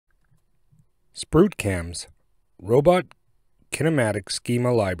SprutCAM's Robot Kinematic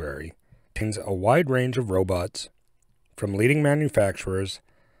Schema library contains a wide range of robots from leading manufacturers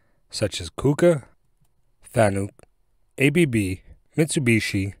such as Kuka, Fanuc, ABB,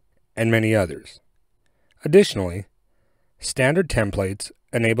 Mitsubishi, and many others. Additionally, standard templates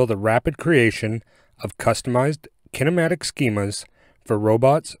enable the rapid creation of customized kinematic schemas for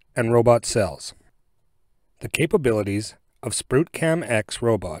robots and robot cells. The capabilities of SprutCAM X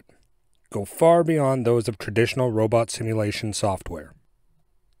Robot go far beyond those of traditional robot simulation software.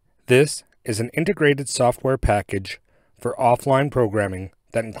 This is an integrated software package for offline programming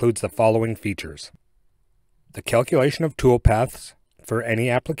that includes the following features: the calculation of toolpaths for any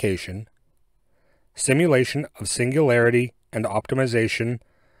application, simulation of singularity and optimization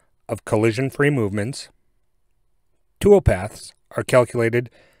of collision-free movements. Toolpaths are calculated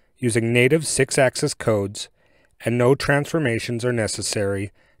using native 6-axis codes, and no transformations are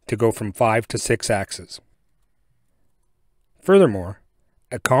necessary to go from 5 to 6 axes. Furthermore,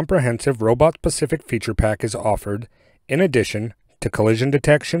 a comprehensive robot-specific feature pack is offered in addition to collision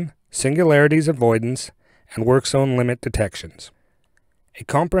detection, singularities avoidance, and work zone limit detections. A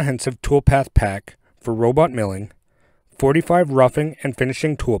comprehensive toolpath pack for robot milling, 45 roughing and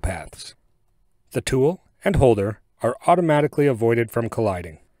finishing toolpaths. The tool and holder are automatically avoided from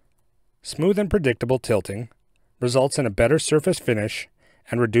colliding. Smooth and predictable tilting results in a better surface finish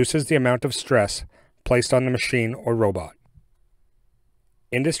and reduces the amount of stress placed on the machine or robot.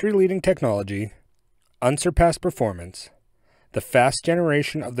 Industry-leading technology, unsurpassed performance, the fast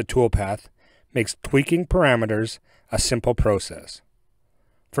generation of the toolpath makes tweaking parameters a simple process.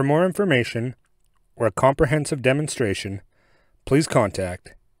 For more information or a comprehensive demonstration, please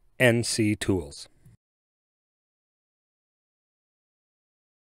contact NC Tools.